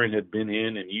De'Aaron had been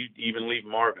in, and you even leave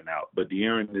Marvin out, but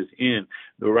De'Aaron is in.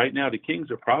 But right now, the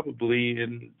Kings are probably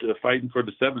fighting for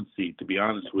the 7th seed, to be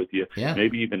honest with you,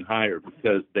 maybe even higher,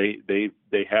 because they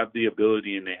have the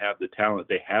ability and they have the talent.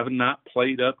 They have not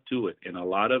played up to it, and a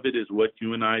lot of it is what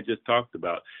you and I just talked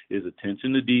about, is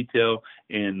attention to detail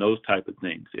and those type of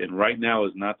things. And right now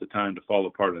is not the time to fall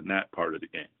apart in that part of the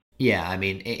game. Yeah, I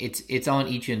mean, it's on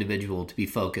each individual to be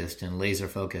focused and laser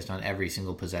focused on every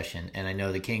single possession. And I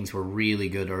know the Kings were really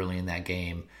good early in that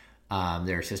game.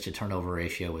 Their assist to turnover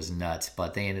ratio was nuts,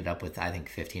 but they ended up with, I think,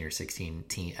 15 or 16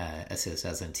 assists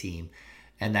as a team.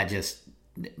 And that just,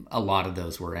 a lot of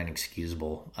those were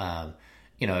inexcusable.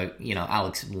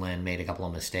 Alex Lynn made a couple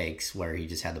of mistakes where he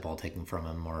just had the ball taken from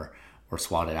him or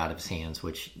swatted out of his hands,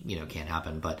 which, can't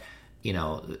happen. But,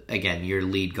 again, your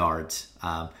lead guards.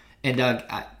 And Doug,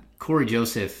 Corey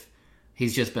Joseph,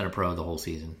 he's just been a pro the whole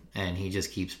season, and he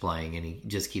just keeps playing, and he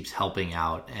just keeps helping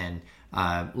out. And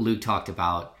Luke talked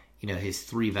about, his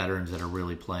 3 veterans that are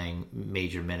really playing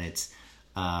major minutes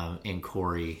in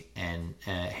Corey and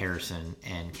Harrison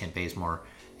and Kent Bazemore.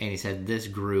 And he said this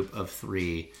group of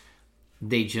 3,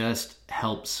 they just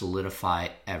help solidify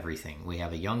everything. We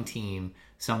have a young team,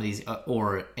 some of these,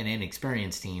 or an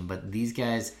inexperienced team, but these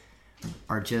guys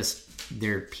are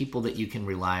they're people that you can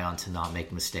rely on to not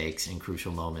make mistakes in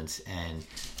crucial moments. And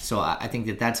so I think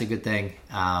that that's a good thing.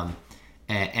 And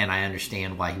I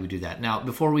understand why he would do that. Now,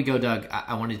 before we go, Doug,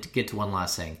 I wanted to get to one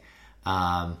last thing.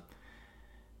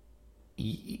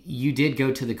 You did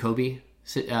go to the Kobe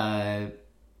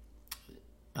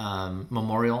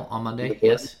memorial on Monday,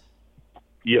 yes?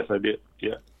 Yes, I did,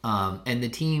 yeah. And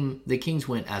the Kings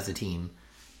went as a team.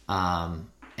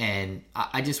 And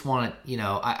I just want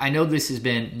to, I know this has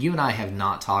been, you and I have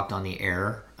not talked on the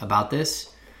air about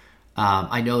this.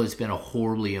 I know it's been a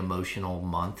horribly emotional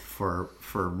month for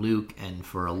Luke and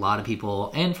for a lot of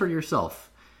people and for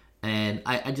yourself. And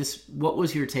I just, what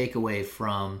was your takeaway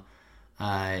from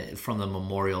the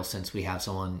memorial, since we have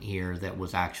someone here that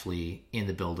was actually in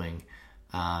the building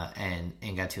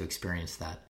and got to experience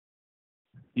that?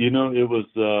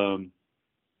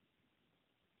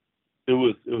 It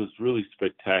was really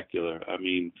spectacular. I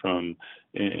mean, and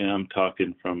I'm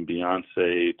talking from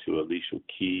Beyonce to Alicia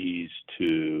Keys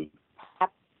to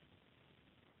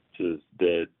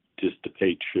just to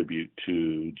pay tribute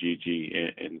to Gigi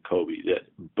and Kobe.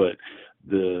 But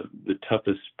the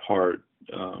toughest part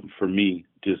for me,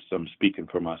 just I'm speaking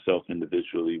for myself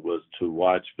individually, was to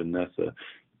watch Vanessa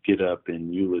get up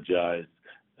and eulogize.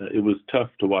 It was tough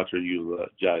to watch her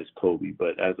eulogize Kobe,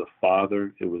 but as a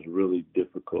father, it was really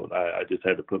difficult. I just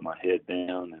had to put my head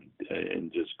down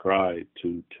and just cry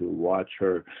to watch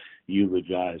her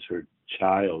eulogize her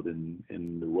child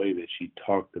and the way that she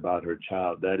talked about her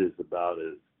child. That is about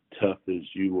as tough as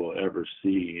you will ever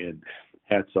see, and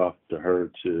hats off to her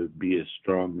to be as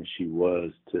strong as she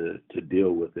was to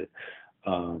deal with it.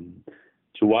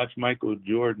 To watch Michael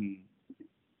Jordan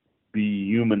be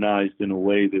humanized in a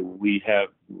way that we have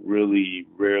really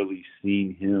rarely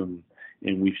seen him,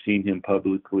 and we've seen him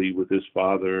publicly with his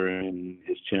father and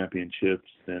his championships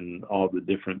and all the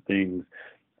different things,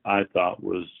 I thought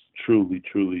was truly,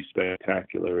 truly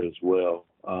spectacular as well.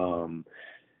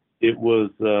 It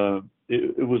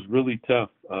was really tough.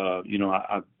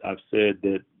 I've said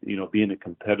that, being a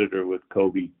competitor with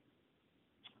Kobe,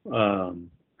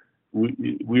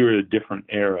 we were a different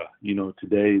era.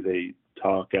 Today they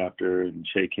talk after and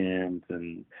shake hands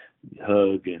and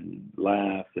hug and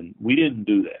laugh, and we didn't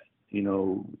do that.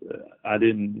 I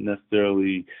didn't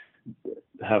necessarily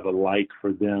have a like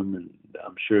for them, and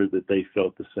I'm sure that they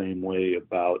felt the same way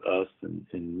about us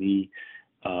and me.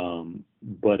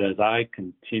 But as I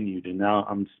continued, and now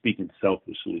I'm speaking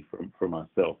selfishly for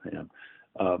myself, Ham,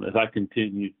 as I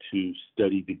continued to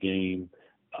study the game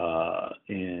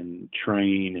and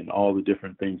train and all the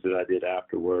different things that I did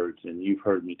afterwards, and you've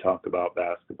heard me talk about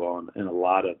basketball, and a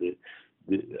lot of it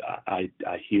I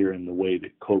hear in the way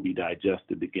that Kobe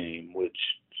digested the game, which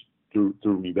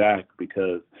threw me back,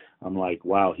 because I'm like,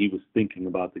 wow, he was thinking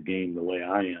about the game the way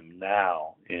I am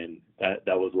now, and that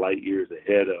was light years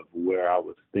ahead of where I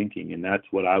was thinking, and that's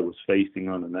what I was facing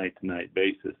on a night-to-night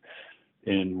basis.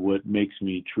 And what makes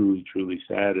me truly, truly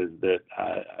sad is that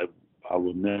I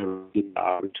will never get the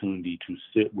opportunity to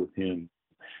sit with him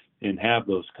and have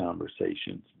those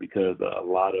conversations, because a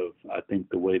lot of, I think,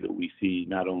 the way that we see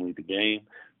not only the game,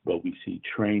 but we see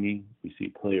training, we see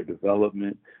player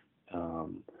development,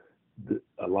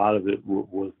 a lot of it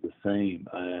was the same,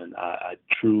 and I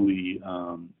truly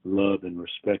love and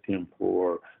respect him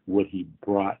for what he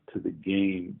brought to the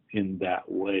game in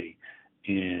that way,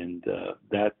 and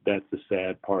that's the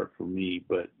sad part for me.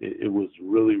 But it was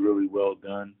really, really well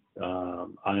done.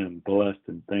 I am blessed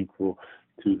and thankful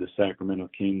to the Sacramento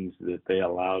Kings that they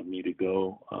allowed me to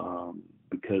go,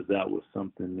 because that was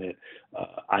something that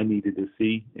I needed to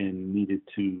see and needed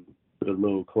to put a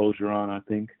little closure on, I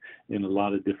think, in a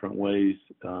lot of different ways.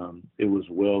 It was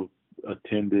well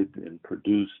attended and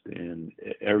produced and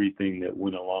everything that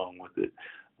went along with it.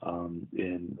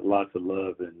 And lots of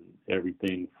love and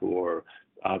everything for,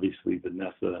 obviously,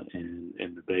 Vanessa and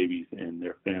the babies and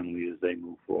their family as they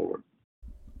move forward.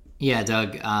 Yeah,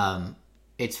 Doug,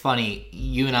 it's funny.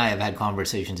 You and I have had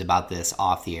conversations about this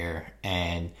off the air,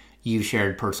 and you've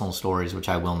shared personal stories, which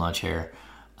I will not share.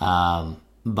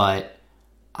 But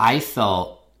I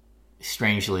felt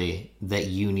strangely that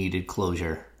you needed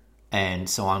closure, and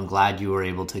so I'm glad you were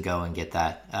able to go and get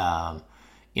that.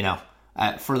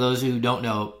 For those who don't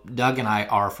know, Doug and I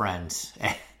are friends.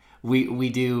 we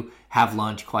do have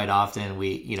lunch quite often.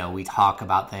 We talk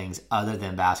about things other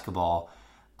than basketball,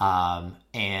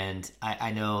 and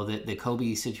I know that the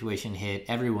Kobe situation hit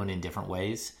everyone in different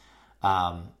ways.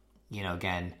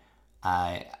 Again,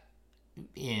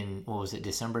 in, what was it,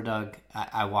 December, Doug?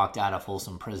 I walked out of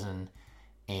Folsom Prison,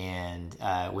 and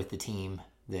with the team,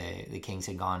 the Kings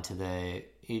had gone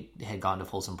to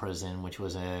Folsom Prison, which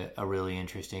was a really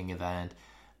interesting event.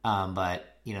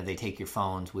 But they take your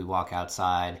phones. We walk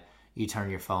outside. You turn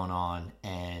your phone on,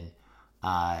 and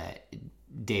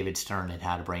David Stern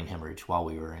had a brain hemorrhage while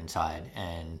we were inside,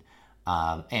 and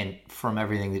from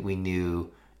everything that we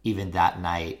knew, even that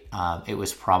night, it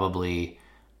was probably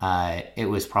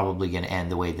going to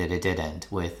end the way that it did end,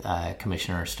 with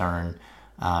Commissioner Stern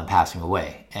passing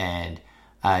away. And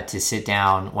to sit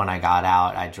down, when I got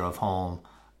out, I drove home,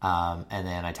 and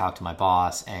then I talked to my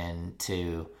boss, and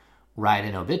to write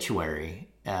an obituary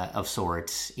of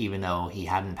sorts, even though he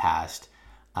hadn't passed,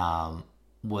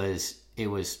 was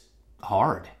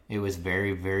hard. It was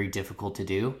very, very difficult to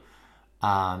do.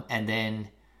 And then,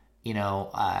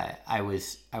 I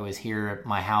was here at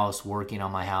my house, working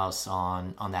on my house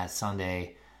on that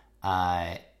Sunday,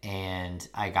 and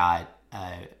I got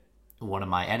one of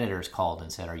my editors called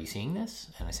and said, "Are you seeing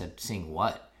this?" And I said, "Seeing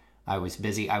what?" I was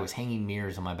busy. I was hanging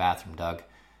mirrors in my bathroom, Doug,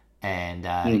 and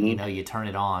you turn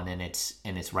it on, and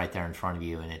it's right there in front of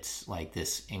you, and it's like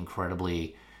this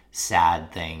incredibly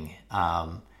sad thing.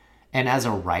 And as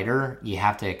a writer, you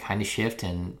have to kind of shift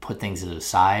and put things to the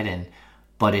side. And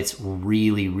but it's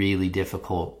really, really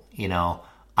difficult.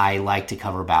 I like to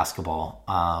cover basketball.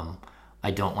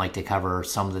 I don't like to cover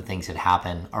some of the things that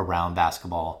happen around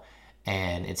basketball.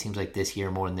 And it seems like this year,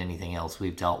 more than anything else,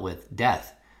 we've dealt with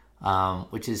death,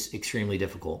 which is extremely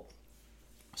difficult.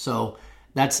 So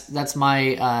that's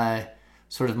my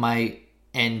sort of my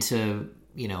end to,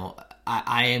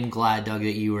 I am glad, Doug,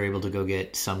 that you were able to go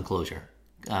get some closure,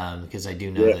 because I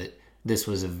do know that this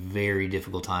was a very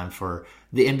difficult time for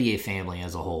the NBA family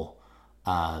as a whole.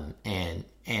 And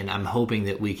I'm hoping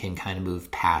that we can kind of move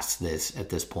past this at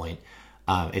this point.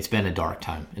 It's been a dark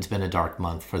time. It's been a dark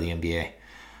month for the NBA.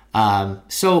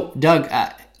 So, Doug,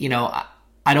 I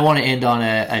don't want to end on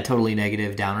a totally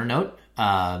negative downer note.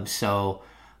 So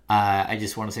I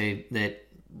just want to say that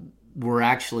we're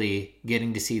actually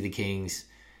getting to see the Kings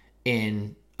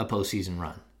in a postseason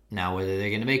run. Now, whether they're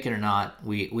going to make it or not,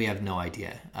 we have no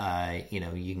idea.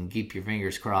 You can keep your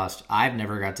fingers crossed. I've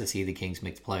never got to see the Kings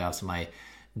make the playoffs in my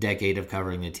decade of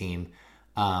covering the team.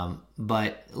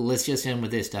 But let's just end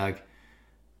with this, Doug.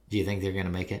 Do you think they're going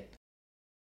to make it?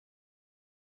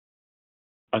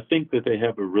 I think that they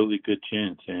have a really good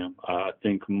chance, Sam. I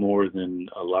think more than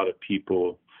a lot of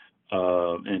people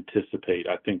anticipate.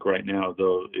 I think right now,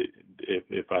 though,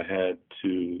 if I had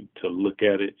to look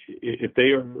at it, if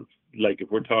they are, like,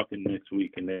 if we're talking next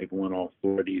week and they've won all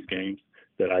 4 of these games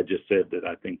that I just said that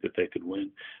I think that they could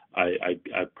win, I'd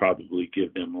probably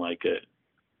give them like a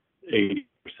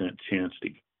 80% chance to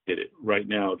get it. Right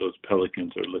now, those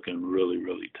Pelicans are looking really,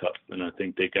 really tough, and I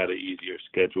think they got an easier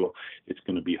schedule. It's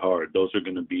going to be hard. Those are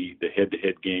going to be the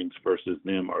head-to-head games versus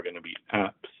them are going to be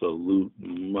absolute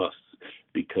musts,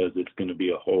 because it's going to be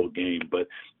a whole game. But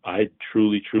I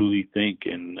truly, truly think,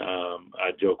 and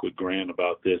I joke with Grant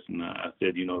about this, and I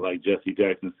said, like Jesse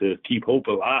Jackson says, keep hope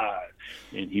alive.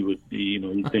 And he would, he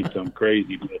thinks I'm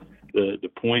crazy. But the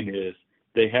point is,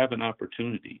 they have an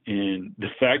opportunity. And the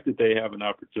fact that they have an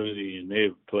opportunity and they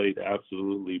have played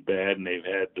absolutely bad and they've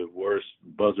had the worst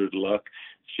buzzard luck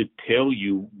should tell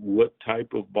you what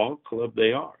type of ball club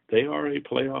they are. They are a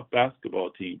playoff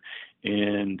basketball team,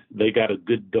 and they got a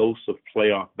good dose of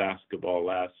playoff basketball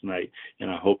last night,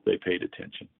 and I hope they paid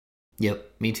attention.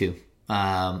 Yep, me too.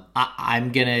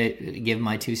 I'm going to give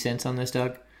my 2 cents on this,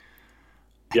 Doug.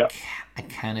 Yep. I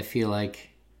kind of feel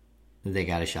like they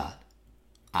got a shot.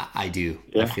 I do.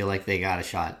 Yeah. I feel like they got a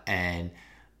shot. And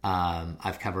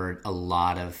I've covered a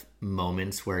lot of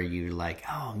moments where you're like,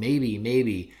 oh,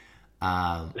 maybe.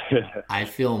 I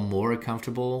feel more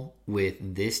comfortable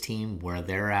with this team where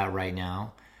they're at right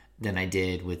now than I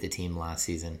did with the team last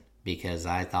season, because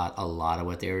I thought a lot of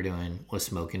what they were doing was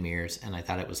smoke and mirrors, and I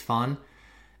thought it was fun,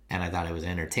 and I thought it was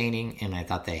entertaining, and I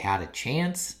thought they had a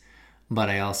chance. But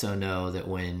I also know that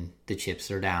when the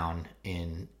chips are down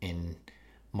in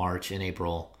March and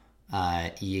April,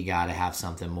 you got to have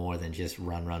something more than just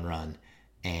run.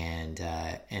 And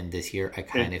this year, I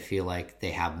kind of feel like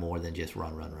they have more than just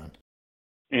run.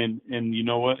 And you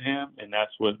know what, Ham? And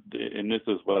that's what, and this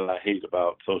is what I hate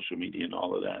about social media and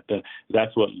all of that.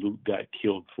 That's what Luke got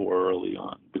killed for early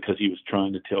on, because he was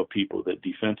trying to tell people that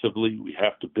defensively we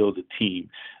have to build a team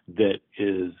that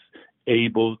is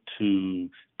able to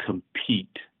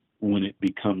compete when it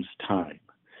becomes time.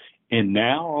 And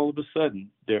now, all of a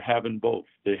sudden, they're having both.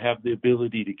 They have the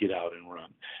ability to get out and run,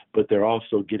 but they're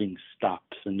also getting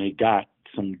stops, and they got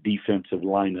some defensive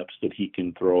lineups that he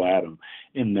can throw at them.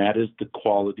 And that is the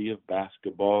quality of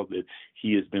basketball that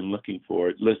he has been looking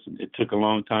for. Listen, it took a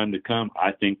long time to come.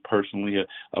 I think personally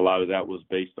a lot of that was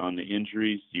based on the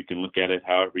injuries. You can look at it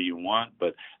however you want,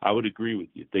 but I would agree with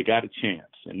you. They got a chance,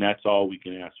 and that's all we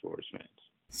can ask for as fans.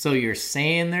 So you're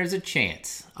saying there's a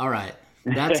chance. All right.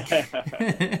 That's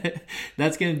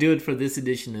going to do it for this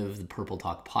edition of the Purple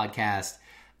Talk podcast.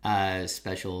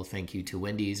 Special thank you to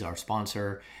Wendy's, our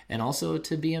sponsor, and also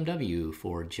to BMW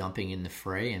for jumping in the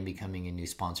fray and becoming a new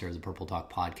sponsor of the Purple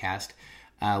Talk podcast.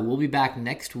 We'll be back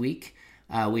next week.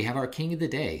 We have our King of the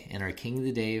Day, and our King of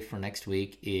the Day for next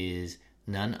week is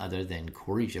none other than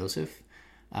Corey Joseph.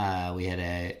 We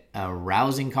had a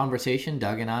rousing conversation,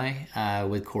 Doug and I,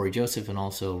 with Corey Joseph and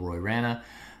also Roy Rana,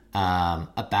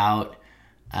 about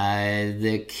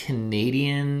the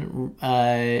Canadian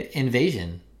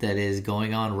invasion that is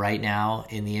going on right now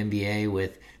in the NBA,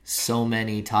 with so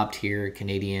many top-tier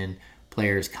Canadian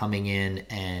players coming in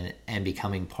and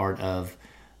becoming part of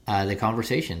the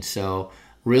conversation. So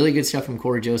really good stuff from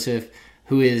Corey Joseph,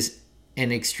 who is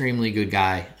an extremely good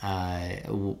guy.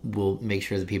 We'll make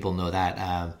sure that people know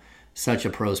that. Such a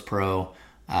pro's pro.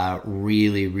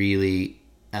 Really, really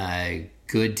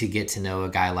good to get to know a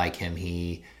guy like him.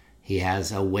 He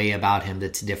has a way about him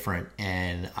that's different,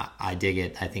 and I dig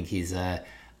it. I think he's a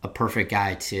a perfect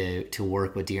guy to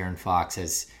work with De'Aaron Fox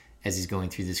as he's going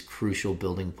through this crucial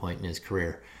building point in his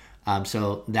career.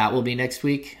 So that will be next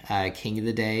week, King of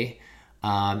the Day.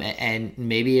 And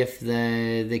maybe if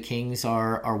the Kings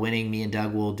are winning, me and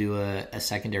Doug will do a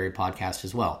secondary podcast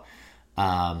as well.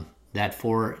 Doug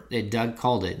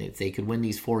called it. If they could win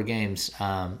these 4 games,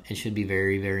 it should be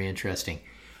very, very interesting.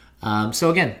 So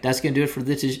again, that's going to do it for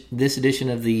this edition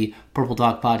of the Purple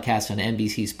Talk podcast on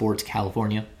NBC Sports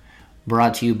California,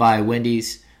 brought to you by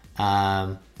Wendy's.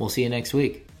 We'll see you next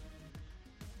week.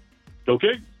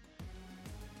 Okay.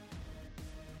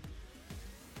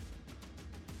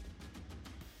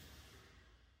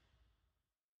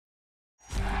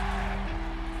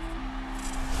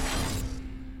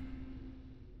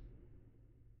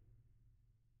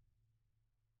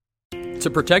 To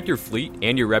protect your fleet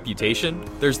and your reputation,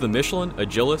 there's the Michelin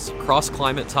Agilis Cross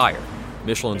Climate Tire,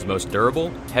 Michelin's most durable,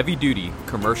 heavy-duty,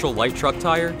 commercial light truck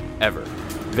tire ever.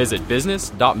 Visit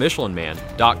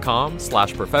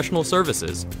business.michelinman.com/professional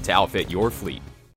services to outfit your fleet.